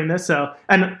out during this. So,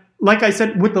 and like I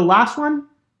said, with the last one,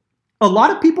 a lot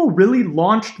of people really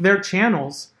launched their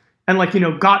channels and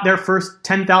got their first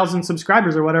 10,000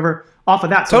 subscribers or whatever off of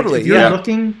that. So totally. If you're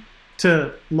looking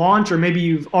to launch, or maybe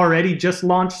you've already just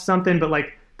launched something, but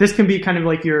this can be kind of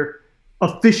like your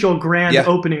official grand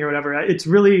opening or whatever. It's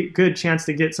really good chance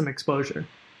to get some exposure.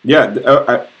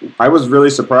 Yeah, I was really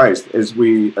surprised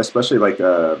especially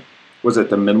was it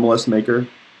the Minimalist Maker?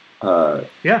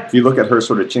 If you look at her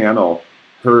sort of channel,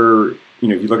 if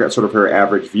you look at sort of her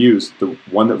average views, the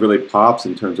one that really pops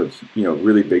in terms of,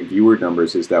 really big viewer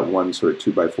numbers is that one sort of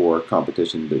 2x4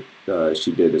 competition that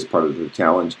she did as part of the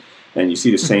challenge. And you see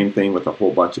the same thing with a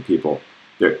whole bunch of people.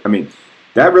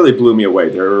 That really blew me away.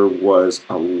 There was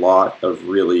a lot of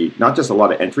really, not just a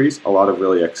lot of entries, a lot of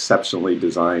really exceptionally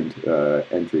designed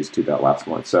entries to that last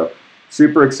one. So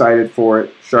super excited for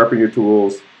it. Sharpen your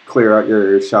tools, clear out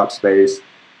your shop space.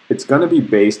 It's going to be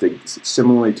based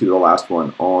similarly to the last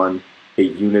one on a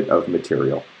unit of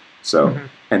material. So,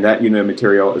 and that unit of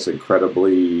material is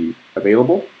incredibly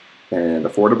available and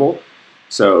affordable.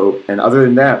 So, and other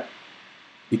than that,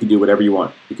 you can do whatever you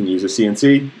want. You can use a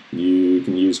CNC, you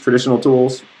can use traditional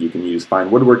tools, you can use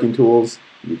fine woodworking tools,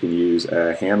 you can use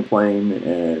a hand plane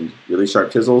and really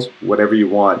sharp chisels, whatever you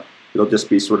want. It'll just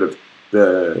be sort of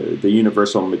the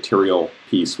universal material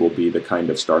piece will be the kind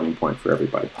of starting point for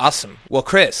everybody. Awesome. Well,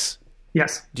 Chris.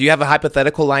 Yes. Do you have a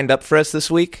hypothetical lined up for us this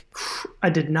week? I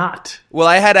did not. Well,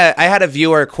 I had a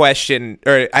viewer question,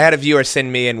 or I had a viewer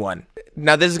send me in one.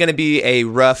 Now, this is going to be a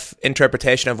rough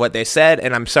interpretation of what they said,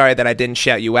 and I'm sorry that I didn't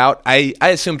shout you out. I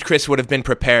assumed Chris would have been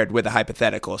prepared with a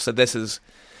hypothetical, so this is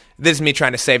me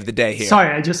trying to save the day here.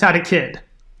 Sorry, I just had a kid.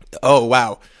 Oh,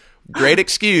 wow. Great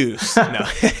excuse. No.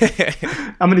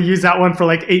 I'm going to use that one for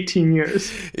 18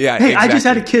 years. Yeah, hey, exactly. I just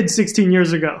had a kid 16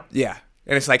 years ago. Yeah.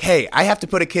 And it's like, hey, I have to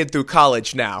put a kid through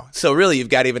college now. So really, you've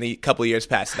got even a couple years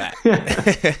past that.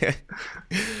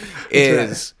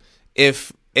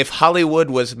 If Hollywood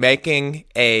was making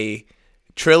a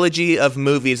trilogy of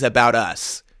movies about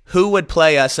us, who would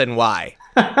play us and why?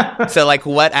 So,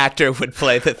 what actor would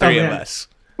play the three of us?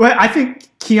 Well, I think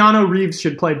Keanu Reeves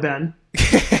should play Ben.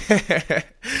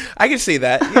 I can see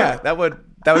that. Yeah, that would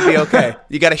be okay.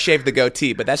 You got to shave the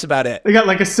goatee, but that's about it. They got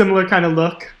a similar kind of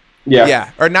look. Yeah,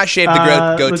 or not shave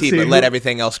the goatee, but let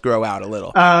everything else grow out a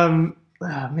little. Oh,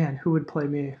 man, who would play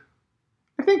me?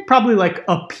 I think probably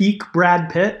a peak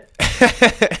Brad Pitt.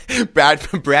 Brad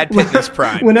Pitt in his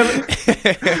prime.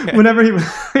 whenever he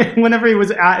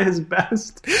was at his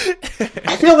best.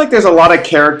 I feel like there's a lot of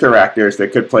character actors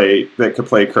that could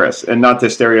play Chris, and not to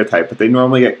stereotype, but they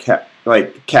normally get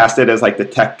casted as the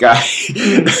tech guy.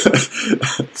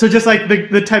 So just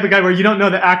the type of guy where you don't know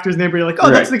the actor's name, but you're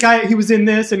right. That's the guy. He was in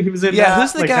this and he was in that. Yeah,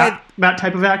 who's the guy? That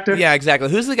type of actor. Yeah, exactly.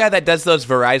 Who's the guy that does those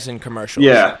Verizon commercials?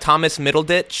 Yeah, Thomas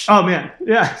Middleditch. Oh man,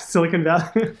 yeah, Silicon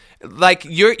Valley.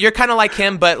 You're kind of like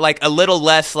him, but a little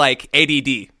less ADD.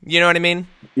 You know what I mean?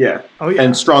 Yeah. Oh yeah.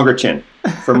 And stronger chin.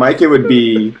 For Mike, it would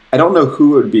be, I don't know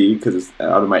who it would be because it's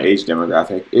out of my age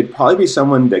demographic. It'd probably be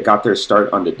someone that got their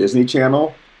start on the Disney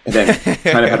Channel and then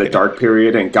kind of had a dark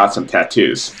period and got some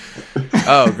tattoos.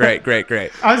 Oh, great.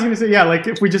 I was going to say, yeah,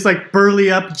 if we just burly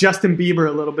up Justin Bieber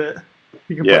a little bit,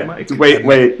 you can play Mike.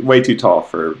 Way too tall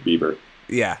for Bieber.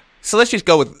 Yeah. So let's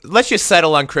just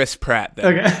settle on Chris Pratt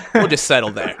then. Okay. We'll just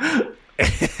settle there.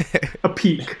 A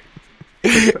peak.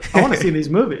 I want to see these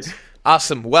movies.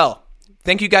 Awesome. Well,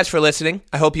 thank you guys for listening.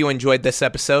 I hope you enjoyed this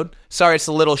episode. Sorry it's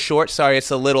a little short. Sorry it's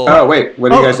a little... Oh, wait.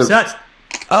 What do you guys have...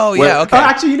 Oh, yeah, okay. Oh,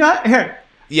 actually, you know what? Here.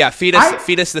 Yeah, feed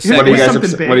us the segment. What do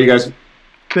you guys...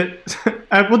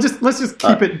 Let's just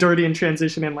keep it dirty and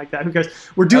transition in like that. Who cares?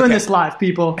 We're doing this live,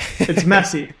 people. It's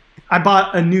messy. I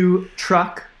bought a new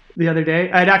truck the other day.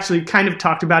 I had actually kind of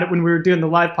talked about it when we were doing the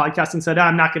live podcast and said,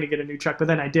 I'm not going to get a new truck, but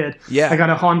then I did. Yeah. I got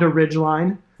a Honda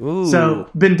Ridgeline. Ooh. So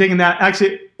been digging that.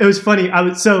 Actually, it was funny.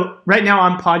 Right now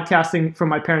I'm podcasting from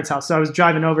my parents' house. So I was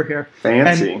driving over here.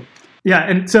 Fancy.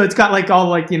 And so it's got like all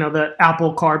like, the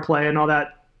Apple CarPlay and all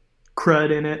that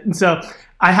crud in it. And so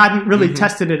I hadn't really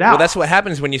tested it out. Well, that's what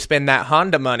happens when you spend that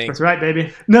Honda money. That's right,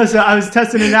 baby. No, so I was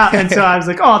testing it out. And so I was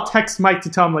like, I'll text Mike to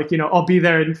tell him like, I'll be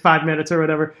there in 5 minutes or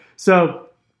whatever. So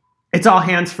it's all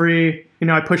hands-free.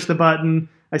 I push the button.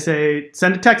 I say,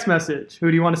 send a text message. Who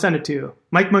do you want to send it to?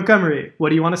 Mike Montgomery. What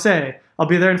do you want to say? I'll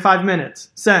be there in 5 minutes.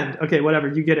 Send. Okay, whatever.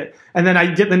 You get it. And then I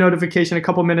get the notification a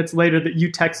couple minutes later that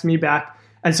you text me back.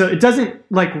 And so it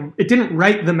didn't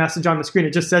write the message on the screen.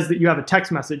 It just says that you have a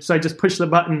text message. So I just push the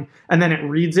button and then it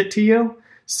reads it to you.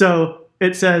 So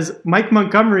it says, Mike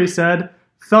Montgomery said,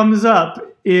 thumbs up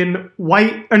in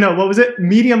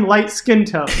medium light skin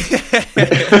tone.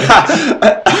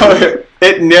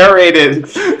 It narrated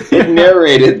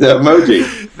the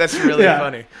emoji. That's really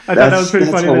funny. I thought that was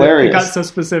pretty funny. Hilarious. That it got so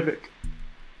specific.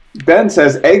 Ben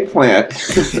says eggplant.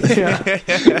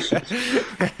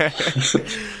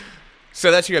 So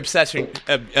that's your obsession.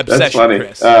 That's funny.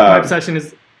 Chris. My obsession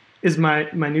is my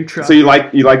new truck. So you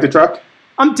like the truck?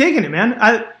 I'm digging it, man.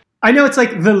 I know it's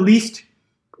like the least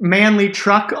manly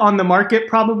truck on the market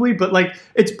probably, but like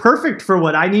it's perfect for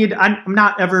what I need. I'm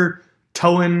not ever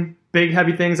towing big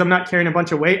heavy things. I'm not carrying a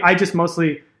bunch of weight. I just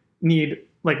mostly need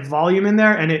like volume in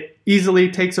there, and it easily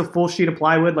takes a full sheet of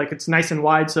plywood. Like it's nice and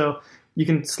wide, so you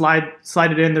can slide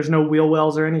it in. There's no wheel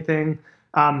wells or anything.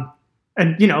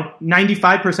 And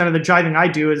 95% of the driving I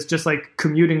do is just like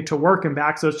commuting to work and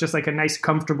back. So it's just like a nice,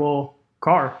 comfortable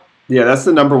car. Yeah, that's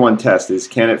the number one test is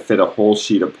can it fit a whole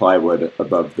sheet of plywood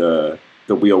above the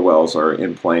wheel wells or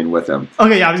in plane with them.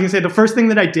 Okay, yeah, I was going to say the first thing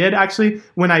that I did actually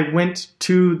when I went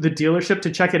to the dealership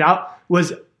to check it out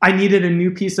was I needed a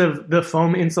new piece of the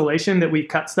foam insulation that we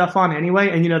cut stuff on anyway.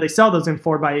 And, they sell those in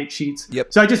 4x8 sheets.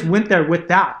 Yep. So I just went there with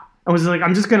that. I was like,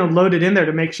 I'm just going to load it in there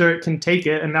to make sure it can take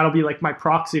it. And that'll be like my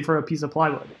proxy for a piece of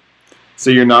plywood. So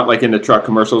you're not like in the truck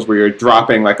commercials where you're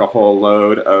dropping like a whole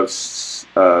load of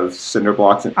cinder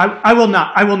blocks? I will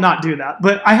not do that.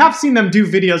 But I have seen them do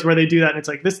videos where they do that. And it's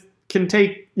like, this can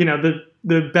take,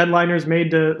 the bed liners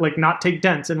made to like not take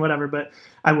dents and whatever. But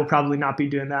I will probably not be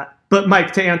doing that. But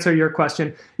Mike, to answer your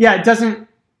question, yeah, it doesn't,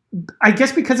 I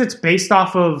guess because it's based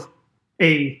off of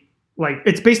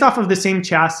it's based off of the same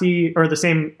chassis or the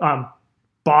same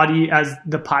body as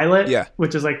the Pilot,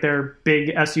 which is like their big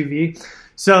SUV.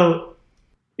 So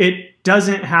it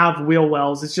doesn't have wheel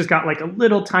wells. It's just got like a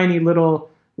little tiny little,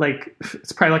 like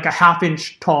it's probably like a 1/2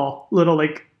 inch tall little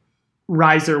like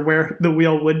riser where the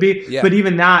wheel would be. Yeah. But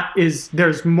even that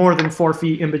there's more than 4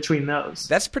 feet in between those.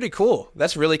 That's pretty cool.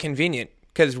 That's really convenient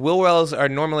because wheel wells are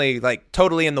normally like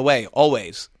totally in the way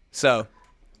always. So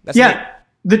that's neat.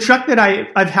 The truck that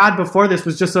I've had before this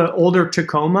was just an older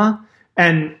Tacoma.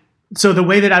 And so the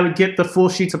way that I would get the full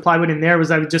sheets of plywood in there was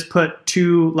I would just put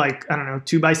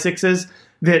 2x6s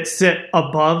that sit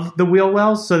above the wheel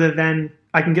wells so that then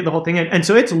I can get the whole thing in. And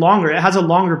so it's longer. It has a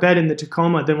longer bed in the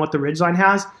Tacoma than what the Ridgeline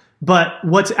has. But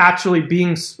what's actually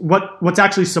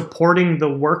supporting the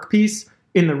workpiece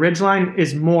in the Ridgeline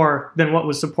is more than what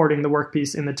was supporting the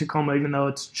workpiece in the Tacoma, even though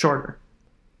it's shorter.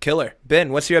 Killer.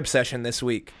 Ben, what's your obsession this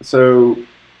week? So,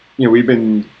 we've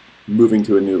been moving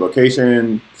to a new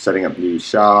location, setting up new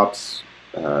shops,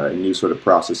 new sort of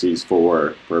processes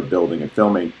for building and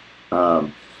filming.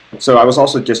 So I was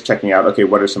also just checking out, okay,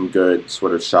 what are some good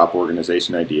sort of shop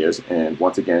organization ideas? And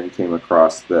once again, came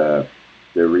across the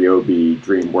Ryobi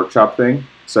Dream Workshop thing.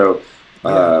 So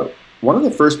one of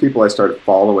the first people I started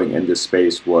following in this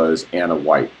space was Anna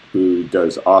White, who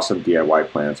does awesome DIY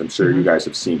plans. I'm sure you guys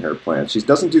have seen her plans. She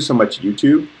doesn't do so much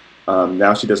YouTube.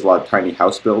 Now she does a lot of tiny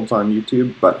house builds on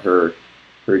YouTube, but her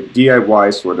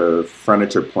DIY sort of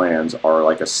furniture plans are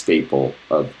like a staple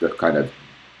of the kind of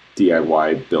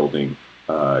DIY building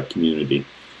community.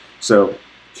 So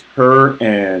her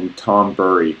and Tom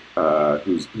Burry,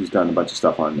 who's done a bunch of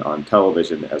stuff on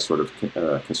television as sort of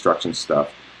construction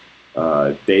stuff,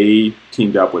 they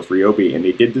teamed up with Ryobi, and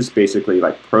they did this basically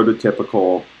like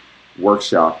prototypical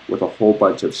workshop with a whole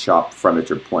bunch of shop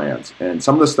furniture plans. And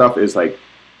some of the stuff is like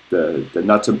the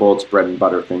nuts and bolts, bread and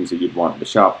butter things that you'd want in the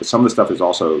shop, but some of the stuff is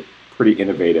also pretty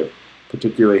innovative,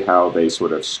 particularly how they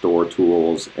sort of store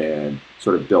tools and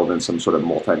sort of build in some sort of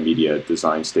multimedia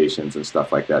design stations and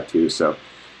stuff like that too. So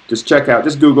just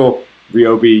Google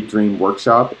Ryobi Dream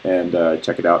Workshop and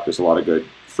check it out. There's a lot of good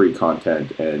free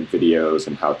content and videos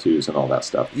and how-tos and all that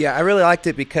stuff. Yeah, I really liked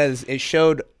it because it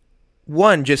showed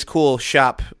just cool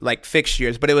shop like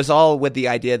fixtures, but it was all with the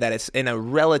idea that it's in a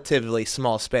relatively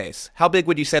small space. How big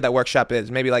would you say that workshop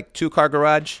is? Maybe like 2-car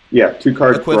garage? Yeah,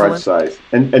 2-car garage size.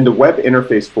 And the web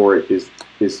interface for it is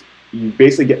is you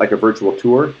basically get like a virtual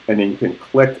tour, and then you can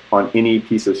click on any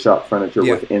piece of shop furniture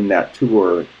within that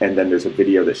tour, and then there's a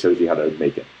video that shows you how to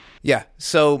make it. Yeah,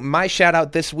 so my shout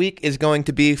out this week is going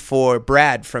to be for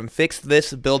Brad from Fix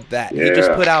This, Build That. Yeah. He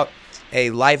just put out a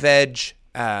Live Edge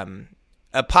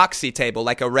epoxy table,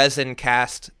 like a resin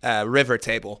cast river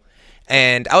table.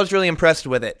 And I was really impressed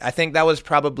with it. I think that was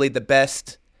probably the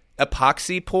best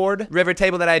epoxy poured river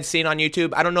table that I'd seen on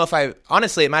YouTube. I don't know if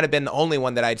honestly, it might have been the only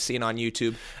one that I'd seen on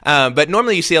YouTube. But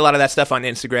normally you see a lot of that stuff on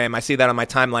Instagram. I see that on my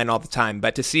timeline all the time.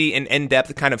 But to see an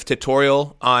in-depth kind of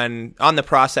tutorial on the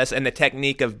process and the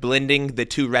technique of blending the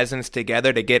two resins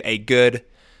together to get a good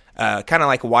kind of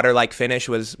like water-like finish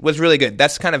was really good.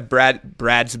 That's kind of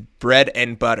Brad's bread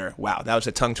and butter. Wow, that was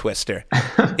a tongue twister.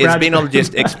 It's being able to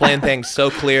just explain things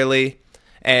so clearly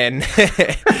and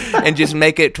and just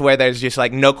make it to where there's just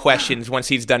like no questions once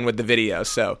he's done with the video.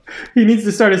 So he needs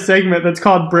to start a segment that's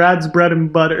called Brad's Bread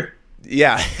and Butter.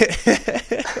 Yeah.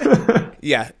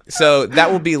 Yeah. So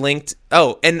that will be linked.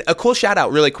 Oh, and a cool shout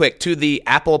out really quick to the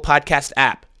Apple Podcast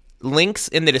app. Links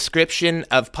in the description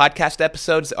of podcast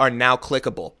episodes are now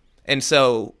clickable. And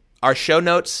so our show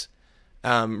notes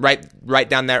right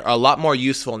down there are a lot more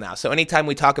useful now. So anytime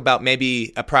we talk about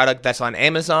maybe a product that's on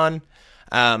Amazon,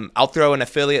 I'll throw an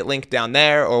affiliate link down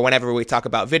there, or whenever we talk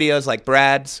about videos like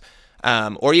Brad's,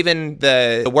 or even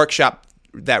the workshop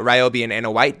that Ryobi and Anna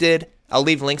White did, I'll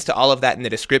leave links to all of that in the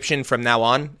description from now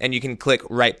on, and you can click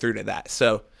right through to that.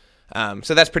 So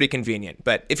that's pretty convenient.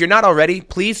 But if you're not already,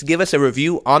 please give us a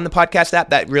review on the podcast app.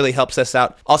 That really helps us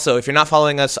out. Also, if you're not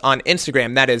following us on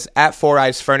Instagram, that is at Four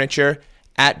Eyes Furniture,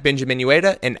 at Benjamin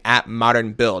Ueda, and at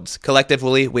Modern Builds.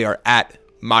 Collectively, we are at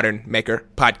Modern Maker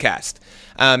Podcast.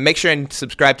 Make sure and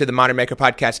subscribe to the Modern Maker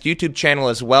Podcast YouTube channel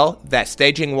as well. That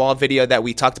staging wall video that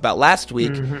we talked about last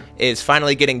week is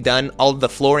finally getting done. All of the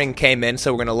flooring came in,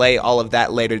 so we're going to lay all of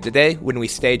that later today when we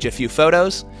stage a few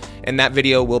photos, and that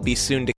video will be soon to